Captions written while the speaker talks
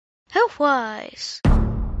Health-wise.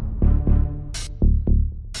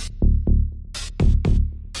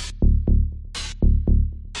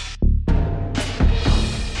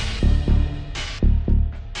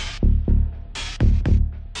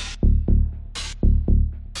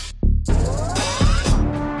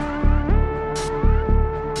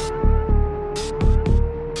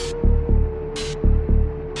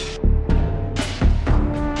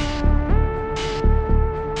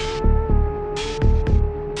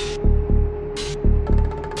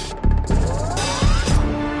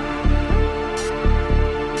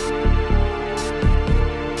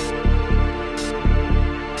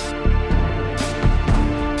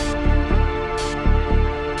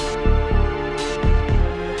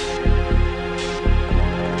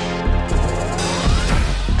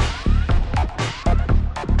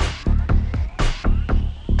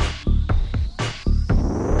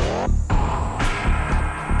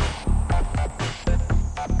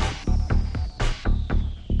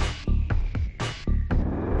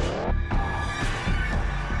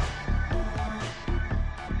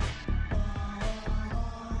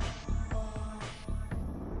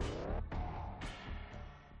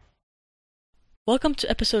 Welcome to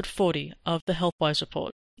episode 40 of the Healthwise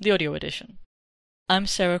Report, the audio edition. I'm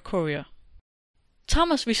Sarah Corrier.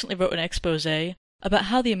 Thomas recently wrote an exposé about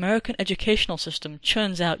how the American educational system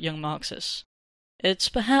churns out young Marxists. It's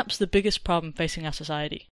perhaps the biggest problem facing our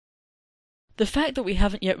society. The fact that we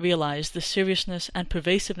haven't yet realized the seriousness and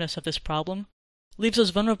pervasiveness of this problem leaves us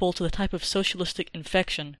vulnerable to the type of socialistic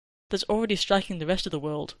infection that's already striking the rest of the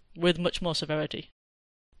world with much more severity.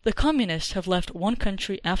 The communists have left one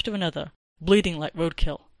country after another bleeding like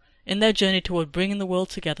roadkill in their journey toward bringing the world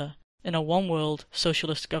together in a one-world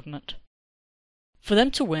socialist government. For them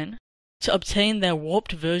to win, to obtain their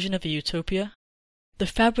warped version of a utopia, the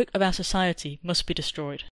fabric of our society must be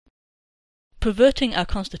destroyed. Perverting our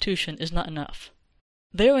constitution is not enough.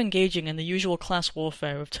 They are engaging in the usual class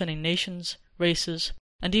warfare of turning nations, races,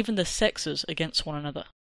 and even the sexes against one another.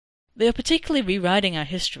 They are particularly rewriting our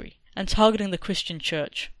history and targeting the Christian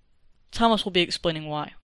Church. Thomas will be explaining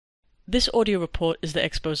why. This audio report is the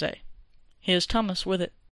exposé. Here's Thomas with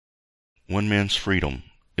it. One man's freedom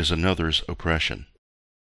is another's oppression.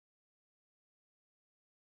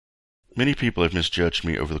 Many people have misjudged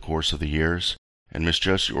me over the course of the years and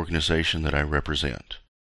misjudged the organization that I represent.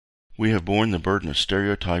 We have borne the burden of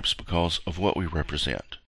stereotypes because of what we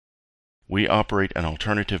represent. We operate an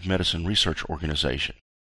alternative medicine research organization.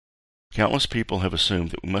 Countless people have assumed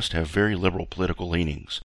that we must have very liberal political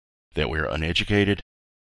leanings, that we are uneducated,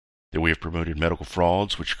 that we have promoted medical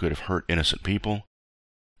frauds which could have hurt innocent people,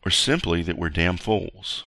 or simply that we're damn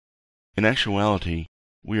fools. In actuality,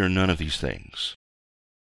 we are none of these things.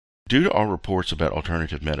 Due to our reports about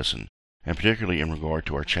alternative medicine, and particularly in regard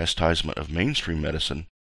to our chastisement of mainstream medicine,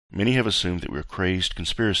 many have assumed that we are crazed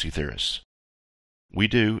conspiracy theorists. We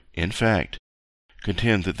do, in fact,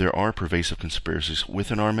 contend that there are pervasive conspiracies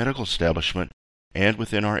within our medical establishment and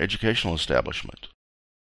within our educational establishment.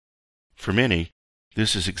 For many,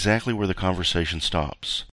 this is exactly where the conversation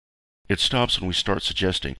stops. It stops when we start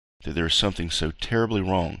suggesting that there is something so terribly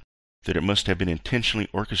wrong that it must have been intentionally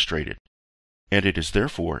orchestrated, and it is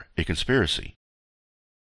therefore a conspiracy.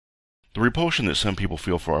 The repulsion that some people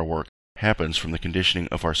feel for our work happens from the conditioning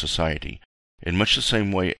of our society, in much the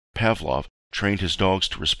same way Pavlov trained his dogs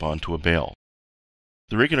to respond to a bell.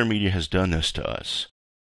 The regular media has done this to us.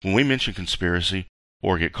 When we mention conspiracy,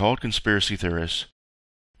 or get called conspiracy theorists,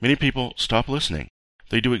 many people stop listening.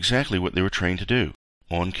 They do exactly what they were trained to do,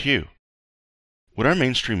 on cue. Would our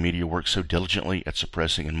mainstream media work so diligently at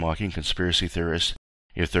suppressing and mocking conspiracy theorists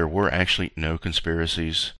if there were actually no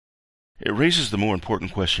conspiracies? It raises the more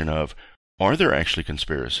important question of, are there actually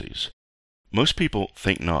conspiracies? Most people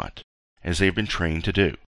think not, as they have been trained to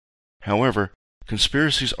do. However,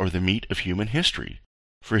 conspiracies are the meat of human history,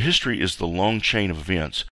 for history is the long chain of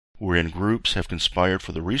events wherein groups have conspired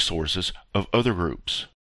for the resources of other groups.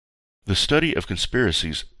 The study of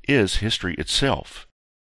conspiracies is history itself.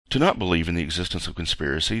 To not believe in the existence of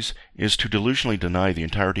conspiracies is to delusionally deny the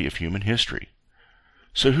entirety of human history.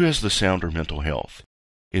 So who has the sounder mental health?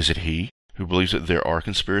 Is it he who believes that there are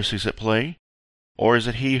conspiracies at play? Or is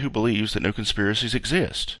it he who believes that no conspiracies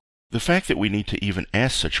exist? The fact that we need to even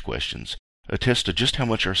ask such questions attests to just how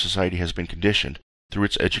much our society has been conditioned through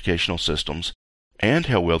its educational systems, and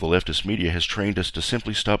how well the leftist media has trained us to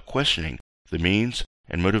simply stop questioning the means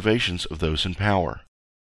and motivations of those in power.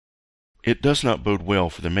 It does not bode well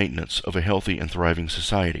for the maintenance of a healthy and thriving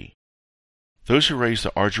society. Those who raise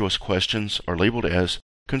the arduous questions are labeled as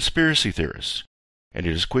conspiracy theorists, and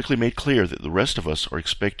it is quickly made clear that the rest of us are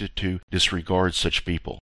expected to disregard such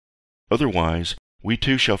people. Otherwise, we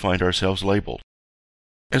too shall find ourselves labeled.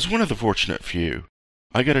 As one of the fortunate few,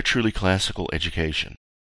 I got a truly classical education,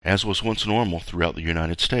 as was once normal throughout the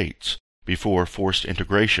United States, before forced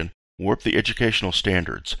integration warped the educational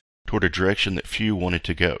standards toward a direction that few wanted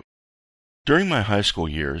to go. During my high school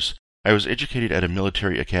years, I was educated at a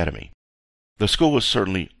military academy. The school was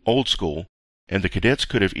certainly old school, and the cadets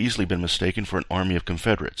could have easily been mistaken for an army of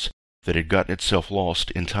Confederates that had gotten itself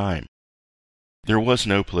lost in time. There was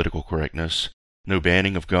no political correctness, no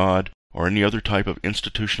banning of God, or any other type of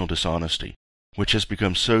institutional dishonesty, which has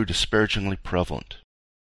become so disparagingly prevalent.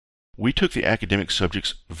 We took the academic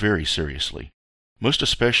subjects very seriously, most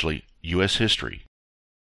especially U.S. history.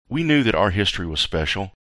 We knew that our history was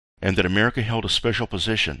special, and that America held a special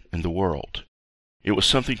position in the world. It was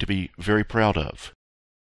something to be very proud of.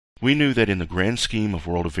 We knew that in the grand scheme of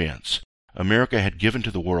world events, America had given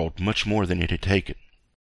to the world much more than it had taken.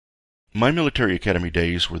 My military academy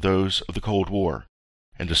days were those of the Cold War,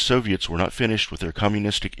 and the Soviets were not finished with their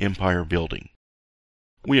communistic empire building.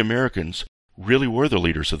 We Americans really were the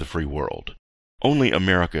leaders of the free world. Only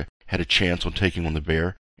America had a chance on taking on the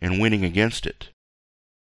bear and winning against it.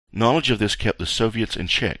 Knowledge of this kept the Soviets in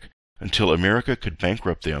check until America could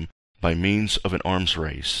bankrupt them by means of an arms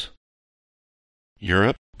race.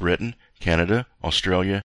 Europe, Britain, Canada,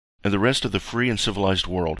 Australia, and the rest of the free and civilized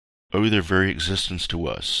world owe their very existence to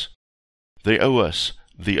us. They owe us,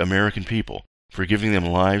 the American people, for giving them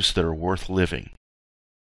lives that are worth living.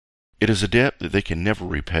 It is a debt that they can never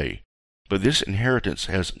repay, but this inheritance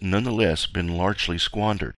has nonetheless been largely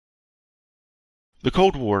squandered. The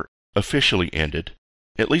Cold War officially ended,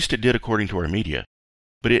 at least it did according to our media,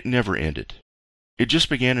 but it never ended. It just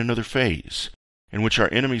began another phase, in which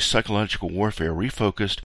our enemy's psychological warfare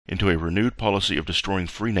refocused into a renewed policy of destroying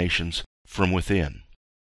free nations from within.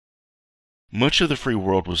 Much of the free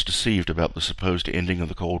world was deceived about the supposed ending of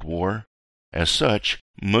the Cold War. As such,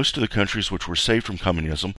 most of the countries which were saved from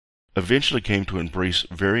communism eventually came to embrace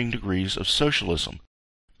varying degrees of socialism,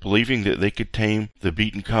 believing that they could tame the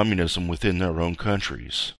beaten communism within their own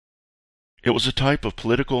countries. It was a type of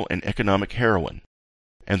political and economic heroin,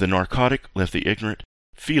 and the narcotic left the ignorant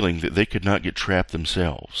feeling that they could not get trapped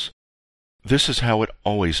themselves. This is how it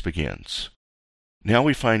always begins. Now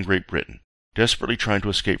we find Great Britain desperately trying to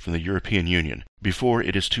escape from the European Union before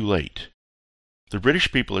it is too late. The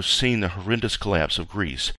British people have seen the horrendous collapse of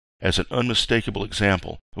Greece as an unmistakable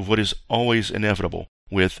example of what is always inevitable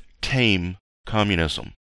with tame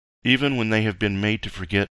communism, even when they have been made to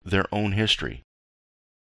forget their own history.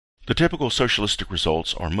 The typical socialistic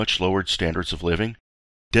results are much lowered standards of living,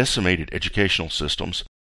 decimated educational systems,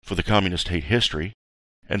 for the communists hate history,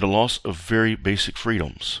 and a loss of very basic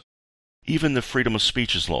freedoms. Even the freedom of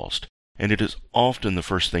speech is lost, and it is often the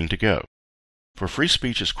first thing to go, for free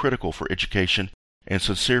speech is critical for education and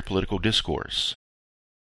sincere political discourse.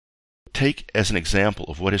 Take as an example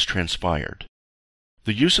of what has transpired.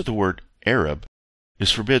 The use of the word Arab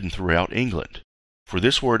is forbidden throughout England, for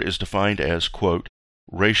this word is defined as, quote,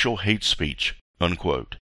 racial hate speech,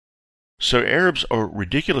 unquote. So Arabs are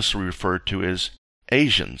ridiculously referred to as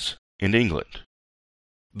Asians in England.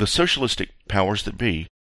 The socialistic powers that be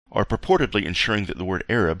are purportedly ensuring that the word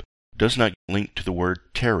Arab does not link to the word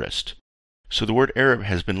terrorist, so the word Arab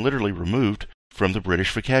has been literally removed from the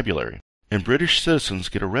British vocabulary, and British citizens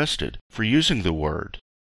get arrested for using the word.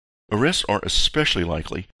 Arrests are especially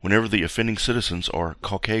likely whenever the offending citizens are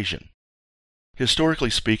Caucasian. Historically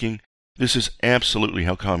speaking, this is absolutely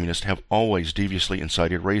how communists have always deviously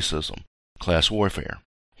incited racism, class warfare,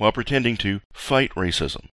 while pretending to fight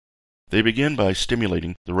racism. They begin by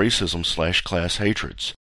stimulating the racism/class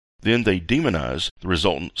hatreds. Then they demonize the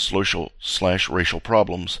resultant social/racial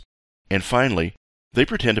problems, and finally, they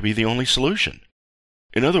pretend to be the only solution.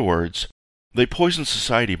 In other words, they poison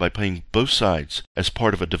society by playing both sides as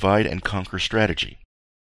part of a divide-and-conquer strategy.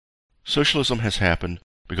 Socialism has happened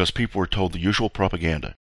because people were told the usual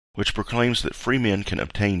propaganda, which proclaims that free men can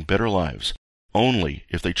obtain better lives only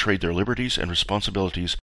if they trade their liberties and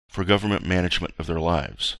responsibilities for government management of their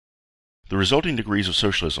lives. The resulting degrees of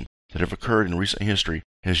socialism that have occurred in recent history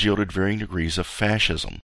has yielded varying degrees of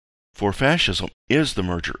fascism. For fascism is the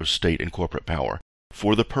merger of state and corporate power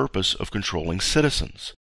for the purpose of controlling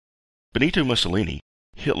citizens. Benito Mussolini,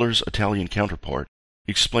 Hitler's Italian counterpart,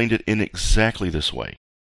 explained it in exactly this way.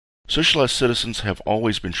 Socialized citizens have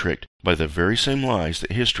always been tricked by the very same lies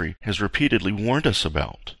that history has repeatedly warned us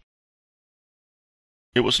about.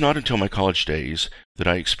 It was not until my college days that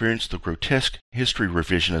I experienced the grotesque history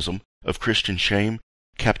revisionism of Christian shame,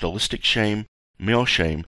 capitalistic shame, male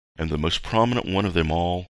shame, and the most prominent one of them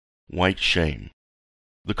all, white shame.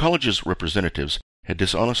 The college's representatives had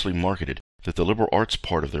dishonestly marketed that the liberal arts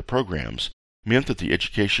part of their programs meant that the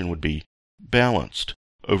education would be balanced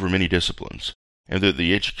over many disciplines, and that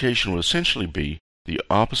the education would essentially be the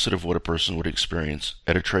opposite of what a person would experience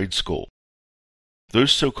at a trade school.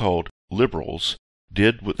 Those so-called liberals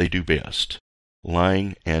did what they do best,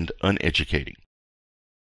 lying and uneducating.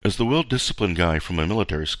 As the well-disciplined guy from a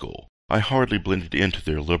military school, I hardly blended into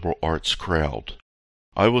their liberal arts crowd.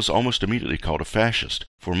 I was almost immediately called a fascist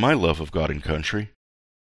for my love of God and country.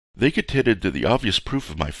 They contended that the obvious proof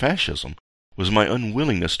of my fascism was my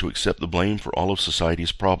unwillingness to accept the blame for all of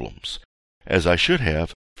society's problems, as I should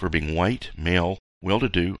have for being white, male,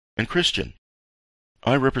 well-to-do, and Christian.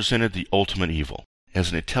 I represented the ultimate evil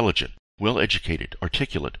as an intelligent, well-educated,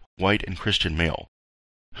 articulate, white and Christian male,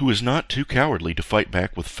 who is not too cowardly to fight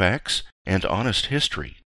back with facts and honest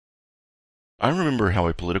history. I remember how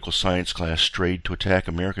a political science class strayed to attack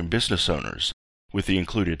American business owners with the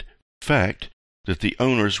included fact that the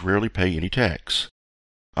owners rarely pay any tax.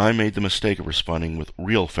 I made the mistake of responding with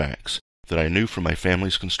real facts that I knew from my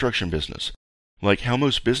family's construction business, like how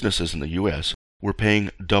most businesses in the U.S. were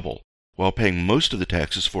paying double, while paying most of the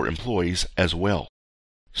taxes for employees as well.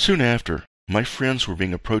 Soon after, my friends were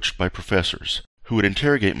being approached by professors who would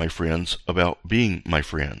interrogate my friends about being my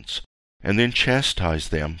friends, and then chastise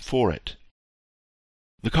them for it.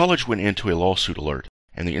 The college went into a lawsuit alert,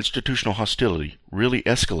 and the institutional hostility really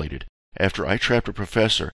escalated after I trapped a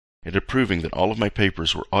professor into proving that all of my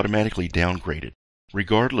papers were automatically downgraded,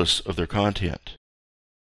 regardless of their content.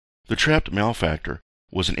 The trapped malefactor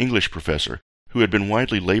was an English professor who had been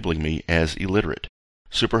widely labeling me as illiterate,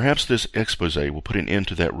 so perhaps this expose will put an end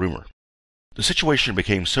to that rumor. The situation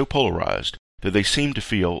became so polarized that they seemed to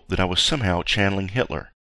feel that I was somehow channeling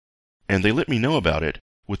Hitler, and they let me know about it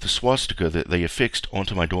with the swastika that they affixed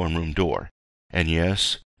onto my dorm room door. And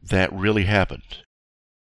yes, that really happened.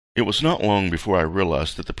 It was not long before I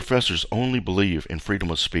realized that the professors only believe in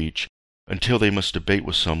freedom of speech until they must debate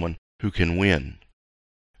with someone who can win.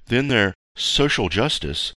 Then their social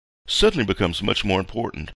justice suddenly becomes much more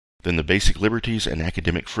important than the basic liberties and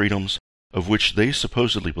academic freedoms of which they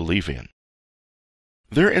supposedly believe in.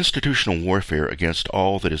 Their institutional warfare against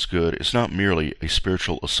all that is good is not merely a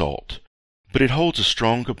spiritual assault, but it holds a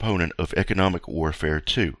strong component of economic warfare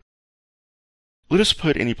too. Let us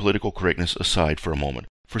put any political correctness aside for a moment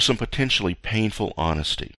for some potentially painful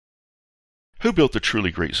honesty. Who built the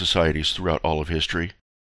truly great societies throughout all of history?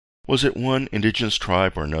 Was it one indigenous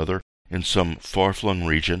tribe or another in some far-flung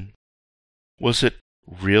region? Was it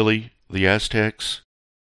really the Aztecs?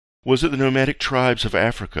 Was it the nomadic tribes of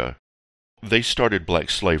Africa? They started black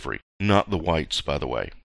slavery, not the whites, by the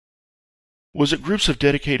way. Was it groups of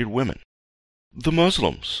dedicated women? The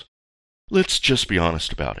Muslims? Let's just be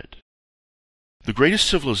honest about it. The greatest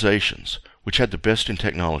civilizations, which had the best in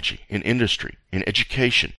technology, in industry, in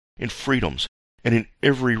education, in freedoms, and in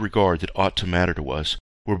every regard that ought to matter to us,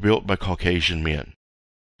 were built by Caucasian men.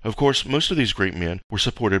 Of course, most of these great men were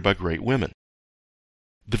supported by great women.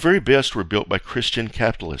 The very best were built by Christian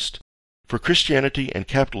capitalists, for Christianity and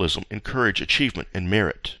capitalism encourage achievement and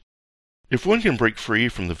merit. If one can break free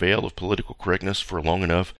from the veil of political correctness for long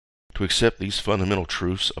enough to accept these fundamental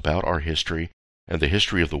truths about our history and the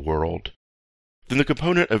history of the world, then the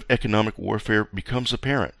component of economic warfare becomes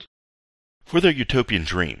apparent. For their utopian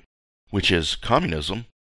dream, which is communism,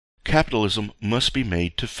 capitalism must be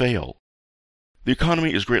made to fail. The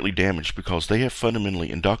economy is greatly damaged because they have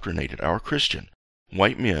fundamentally indoctrinated our Christian,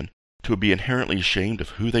 white men to be inherently ashamed of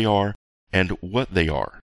who they are and what they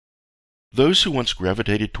are. Those who once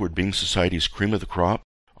gravitated toward being society's cream of the crop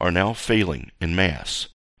are now failing en masse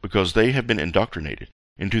because they have been indoctrinated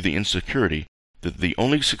into the insecurity that the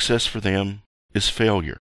only success for them is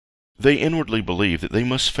failure. They inwardly believe that they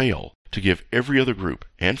must fail to give every other group,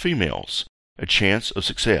 and females, a chance of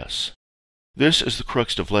success. This is the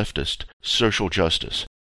crux of leftist social justice,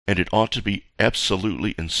 and it ought to be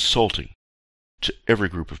absolutely insulting to every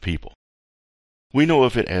group of people. We know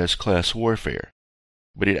of it as class warfare,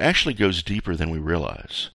 but it actually goes deeper than we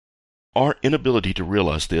realize. Our inability to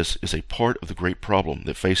realize this is a part of the great problem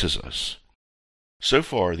that faces us. So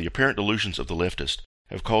far, the apparent delusions of the leftist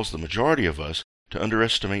have caused the majority of us to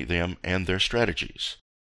underestimate them and their strategies.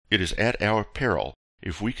 It is at our peril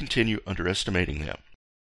if we continue underestimating them.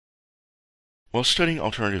 While studying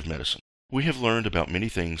alternative medicine, we have learned about many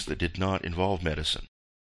things that did not involve medicine.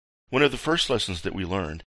 One of the first lessons that we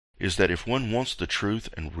learned is that if one wants the truth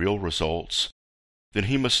and real results, then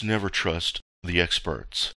he must never trust the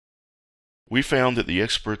experts. We found that the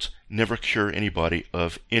experts never cure anybody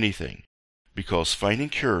of anything, because finding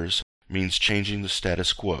cures means changing the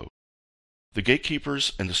status quo. The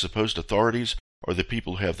gatekeepers and the supposed authorities are the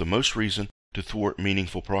people who have the most reason to thwart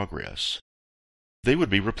meaningful progress. They would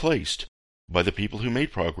be replaced by the people who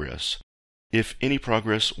made progress, if any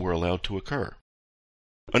progress were allowed to occur.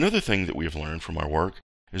 Another thing that we have learned from our work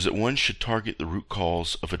is that one should target the root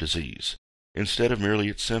cause of a disease, instead of merely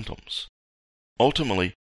its symptoms.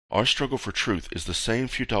 Ultimately, our struggle for truth is the same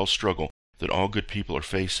futile struggle that all good people are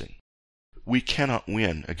facing. We cannot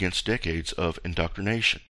win against decades of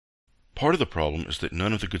indoctrination. Part of the problem is that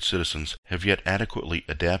none of the good citizens have yet adequately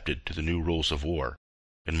adapted to the new rules of war,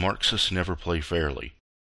 and Marxists never play fairly.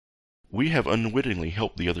 We have unwittingly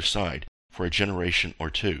helped the other side for a generation or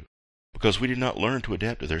two, because we did not learn to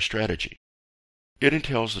adapt to their strategy. It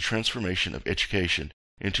entails the transformation of education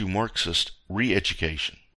into Marxist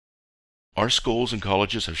re-education. Our schools and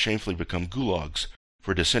colleges have shamefully become gulags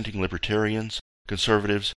for dissenting libertarians,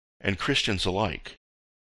 conservatives, and Christians alike.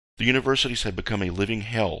 The universities have become a living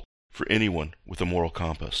hell for anyone with a moral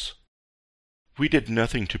compass. We did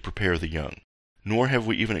nothing to prepare the young, nor have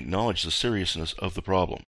we even acknowledged the seriousness of the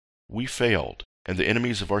problem. We failed, and the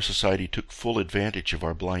enemies of our society took full advantage of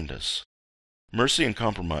our blindness. Mercy and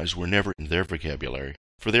compromise were never in their vocabulary,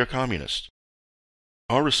 for they are communist.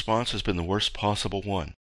 Our response has been the worst possible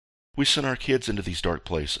one. We sent our kids into these dark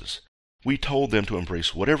places. We told them to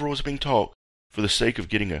embrace whatever was being taught for the sake of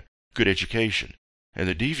getting a good education, and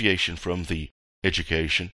the deviation from the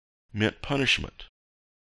education meant punishment.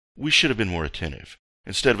 We should have been more attentive,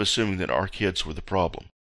 instead of assuming that our kids were the problem,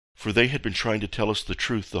 for they had been trying to tell us the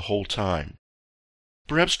truth the whole time.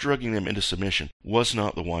 Perhaps drugging them into submission was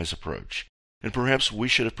not the wise approach, and perhaps we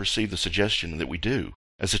should have perceived the suggestion that we do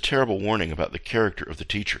as a terrible warning about the character of the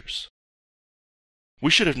teachers.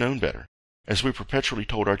 We should have known better, as we perpetually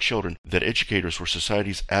told our children that educators were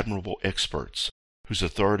society's admirable experts, whose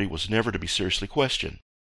authority was never to be seriously questioned,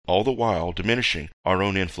 all the while diminishing our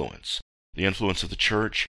own influence, the influence of the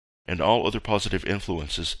church, and all other positive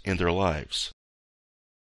influences in their lives.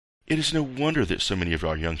 It is no wonder that so many of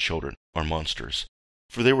our young children are monsters,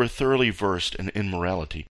 for they were thoroughly versed in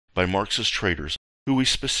immorality by Marxist traitors who we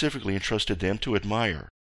specifically entrusted them to admire.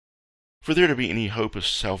 For there to be any hope of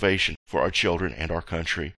salvation for our children and our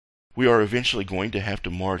country, we are eventually going to have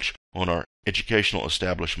to march on our educational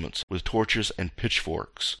establishments with torches and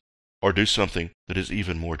pitchforks, or do something that is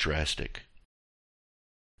even more drastic.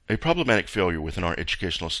 A problematic failure within our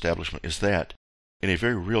educational establishment is that, in a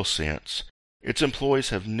very real sense, its employees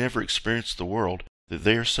have never experienced the world that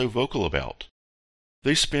they are so vocal about.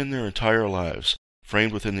 They spend their entire lives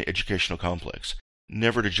framed within the educational complex,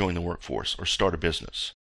 never to join the workforce or start a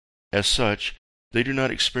business. As such, they do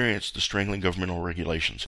not experience the strangling governmental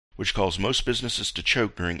regulations which cause most businesses to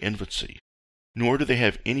choke during infancy, nor do they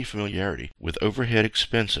have any familiarity with overhead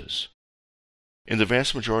expenses. In the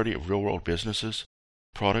vast majority of real-world businesses,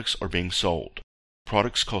 products are being sold.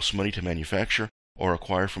 Products cost money to manufacture or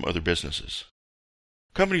acquire from other businesses.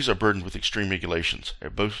 Companies are burdened with extreme regulations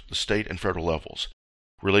at both the state and federal levels,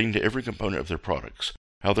 relating to every component of their products,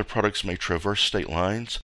 how their products may traverse state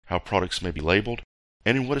lines, how products may be labeled,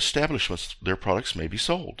 and in what establishments their products may be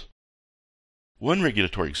sold. One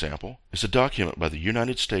regulatory example is a document by the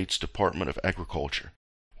United States Department of Agriculture,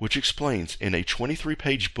 which explains in a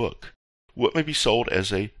 23-page book what may be sold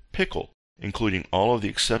as a pickle, including all of the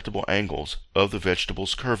acceptable angles of the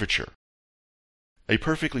vegetable's curvature. A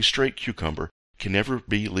perfectly straight cucumber can never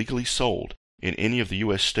be legally sold in any of the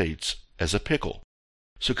U.S. states as a pickle,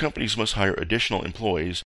 so companies must hire additional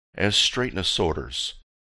employees as straightness sorters.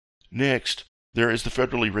 Next, there is the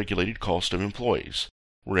federally regulated cost of employees,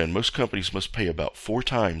 wherein most companies must pay about 4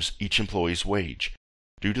 times each employee's wage,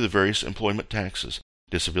 due to the various employment taxes,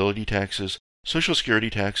 disability taxes, Social Security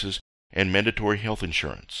taxes, and mandatory health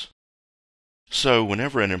insurance. So,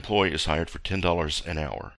 whenever an employee is hired for $10 an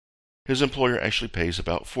hour, his employer actually pays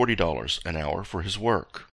about $40 an hour for his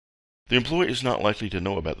work. The employee is not likely to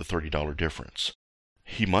know about the $30 difference.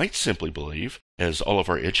 He might simply believe, as all of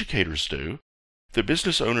our educators do, that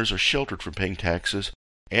business owners are sheltered from paying taxes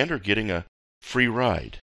and are getting a free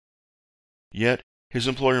ride. Yet, his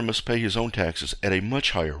employer must pay his own taxes at a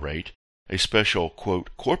much higher rate, a special, quote,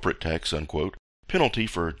 corporate tax, unquote, penalty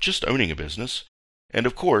for just owning a business, and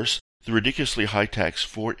of course, the ridiculously high tax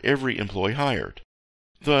for every employee hired.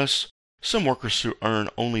 Thus, some workers who earn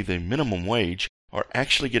only the minimum wage are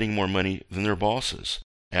actually getting more money than their bosses,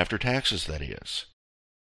 after taxes, that is.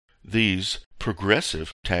 These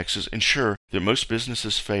progressive taxes ensure that most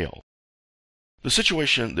businesses fail. The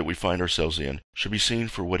situation that we find ourselves in should be seen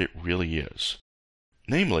for what it really is.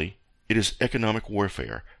 Namely, it is economic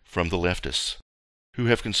warfare from the leftists, who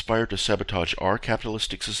have conspired to sabotage our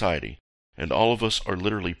capitalistic society, and all of us are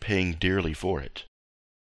literally paying dearly for it.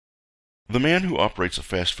 The man who operates a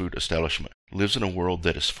fast food establishment lives in a world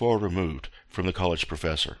that is far removed from the college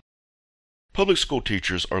professor. Public school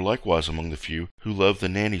teachers are likewise among the few who love the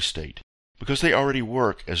nanny state, because they already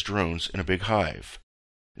work as drones in a big hive.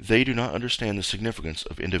 They do not understand the significance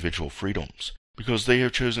of individual freedoms, because they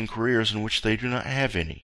have chosen careers in which they do not have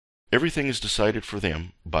any. Everything is decided for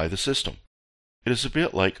them by the system. It is a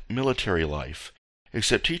bit like military life,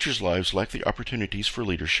 except teachers' lives lack the opportunities for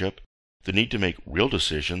leadership, the need to make real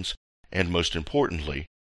decisions, and most importantly,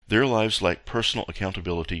 their lives lack personal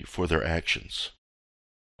accountability for their actions.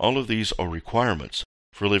 All of these are requirements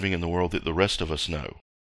for living in the world that the rest of us know.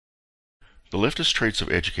 The leftist traits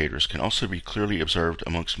of educators can also be clearly observed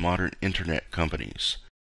amongst modern internet companies.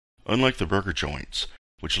 Unlike the burger joints,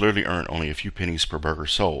 which literally earn only a few pennies per burger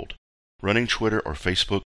sold, running Twitter or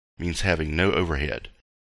Facebook means having no overhead.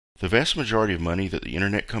 The vast majority of money that the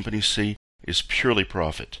internet companies see is purely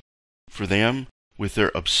profit. For them, with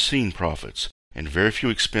their obscene profits and very few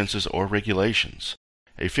expenses or regulations,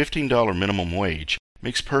 a $15 minimum wage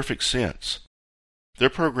makes perfect sense. Their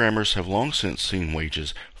programmers have long since seen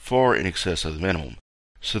wages far in excess of the minimum,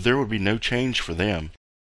 so there would be no change for them.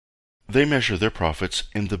 They measure their profits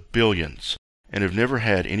in the billions and have never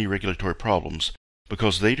had any regulatory problems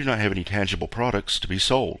because they do not have any tangible products to be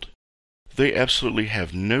sold. They absolutely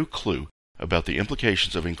have no clue about the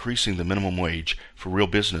implications of increasing the minimum wage for real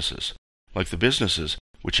businesses, like the businesses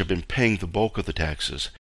which have been paying the bulk of the taxes,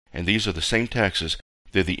 and these are the same taxes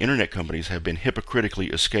that the internet companies have been hypocritically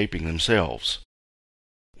escaping themselves.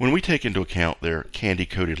 When we take into account their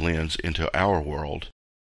candy-coated lens into our world,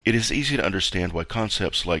 it is easy to understand why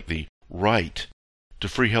concepts like the right to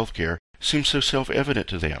free healthcare seem so self-evident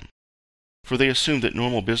to them, for they assume that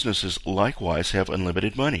normal businesses likewise have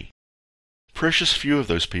unlimited money. Precious few of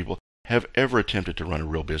those people have ever attempted to run a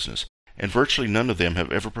real business, and virtually none of them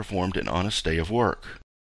have ever performed an honest day of work.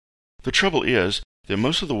 The trouble is that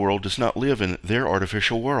most of the world does not live in their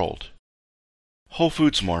artificial world. Whole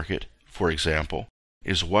Foods Market, for example,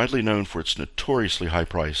 is widely known for its notoriously high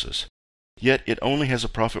prices, yet it only has a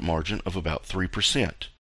profit margin of about 3%.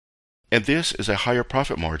 And this is a higher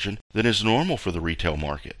profit margin than is normal for the retail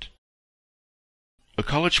market. A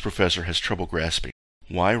college professor has trouble grasping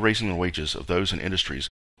why raising the wages of those in industries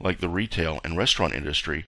like the retail and restaurant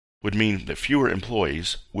industry would mean that fewer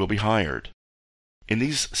employees will be hired. In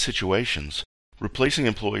these situations, replacing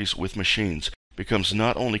employees with machines becomes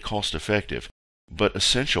not only cost-effective, but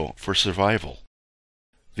essential for survival.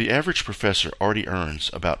 The average professor already earns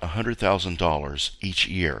about $100,000 each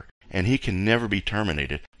year, and he can never be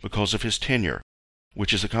terminated because of his tenure,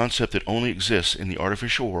 which is a concept that only exists in the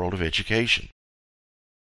artificial world of education.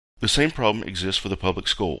 The same problem exists for the public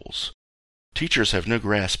schools. Teachers have no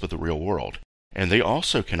grasp of the real world, and they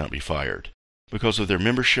also cannot be fired because of their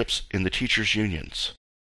memberships in the teachers' unions.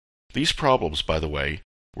 These problems, by the way,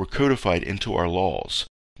 were codified into our laws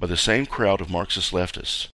by the same crowd of Marxist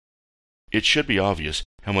leftists. It should be obvious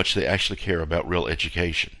how much they actually care about real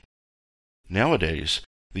education. Nowadays,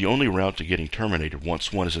 the only route to getting terminated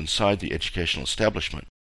once one is inside the educational establishment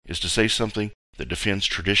is to say something that defends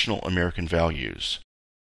traditional American values.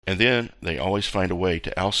 And then they always find a way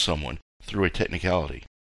to oust someone through a technicality.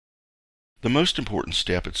 The most important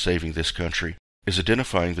step in saving this country is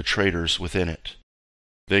identifying the traitors within it.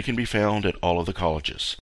 They can be found at all of the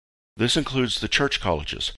colleges. This includes the church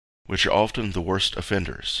colleges, which are often the worst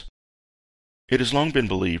offenders. It has long been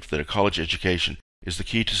believed that a college education is the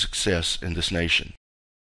key to success in this nation.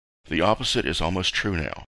 The opposite is almost true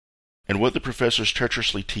now, and what the professors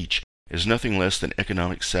treacherously teach is nothing less than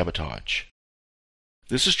economic sabotage.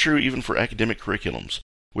 This is true even for academic curriculums,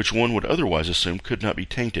 which one would otherwise assume could not be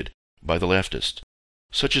tainted by the leftist,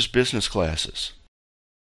 such as business classes.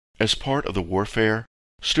 As part of the warfare,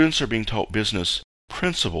 students are being taught business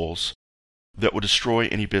principles that would destroy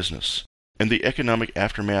any business, and the economic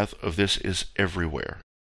aftermath of this is everywhere.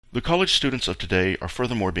 The college students of today are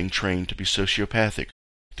furthermore being trained to be sociopathic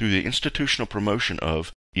through the institutional promotion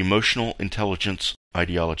of emotional intelligence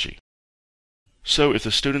ideology. So if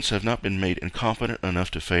the students have not been made incompetent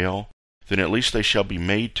enough to fail, then at least they shall be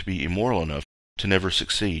made to be immoral enough to never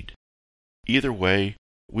succeed. Either way,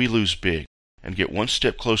 we lose big and get one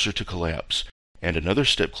step closer to collapse, and another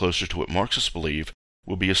step closer to what Marxists believe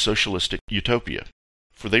will be a socialistic utopia,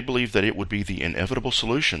 for they believe that it would be the inevitable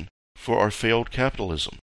solution for our failed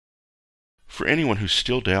capitalism. For anyone who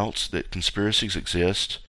still doubts that conspiracies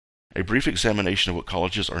exist, a brief examination of what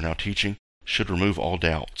colleges are now teaching should remove all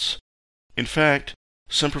doubts. In fact,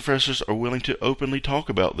 some professors are willing to openly talk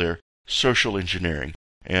about their social engineering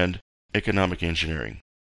and economic engineering.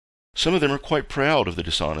 Some of them are quite proud of the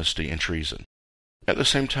dishonesty and treason. At the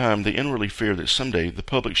same time, they inwardly fear that someday the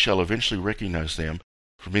public shall eventually recognize them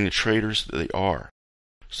for being the traitors that they are.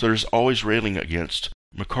 So there's always railing against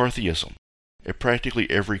McCarthyism, at practically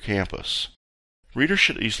every campus. Readers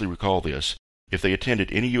should easily recall this if they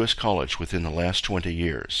attended any U.S. college within the last 20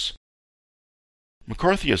 years.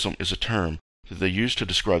 McCarthyism is a term that they use to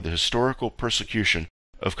describe the historical persecution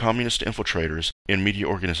of communist infiltrators in media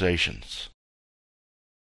organizations.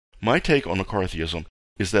 My take on McCarthyism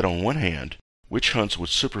is that on one hand, witch hunts would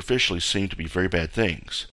superficially seem to be very bad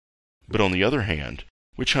things, but on the other hand,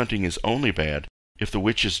 witch hunting is only bad if the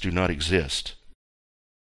witches do not exist.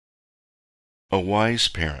 A wise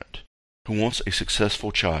parent who wants a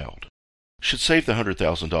successful child should save the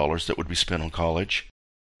 $100,000 that would be spent on college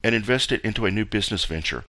and invest it into a new business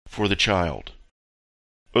venture for the child.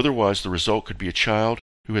 Otherwise, the result could be a child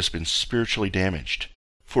who has been spiritually damaged.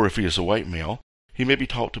 For if he is a white male, he may be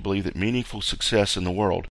taught to believe that meaningful success in the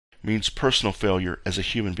world means personal failure as a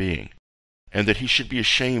human being, and that he should be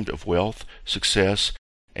ashamed of wealth, success,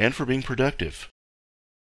 and for being productive.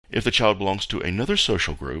 If the child belongs to another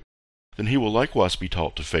social group, then he will likewise be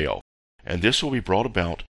taught to fail, and this will be brought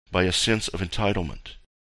about by a sense of entitlement.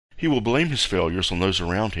 He will blame his failures on those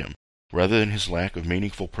around him, rather than his lack of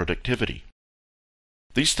meaningful productivity.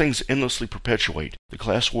 These things endlessly perpetuate the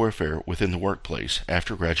class warfare within the workplace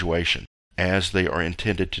after graduation, as they are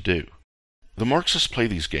intended to do. The Marxists play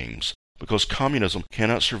these games because communism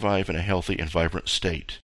cannot survive in a healthy and vibrant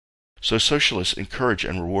state. So socialists encourage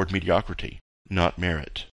and reward mediocrity, not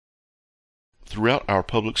merit. Throughout our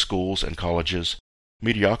public schools and colleges,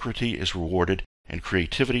 mediocrity is rewarded and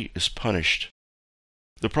creativity is punished.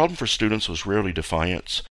 The problem for students was rarely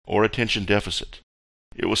defiance or attention deficit.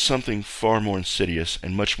 It was something far more insidious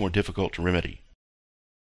and much more difficult to remedy.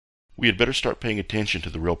 We had better start paying attention to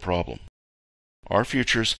the real problem. Our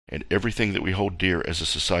futures and everything that we hold dear as a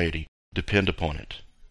society depend upon it.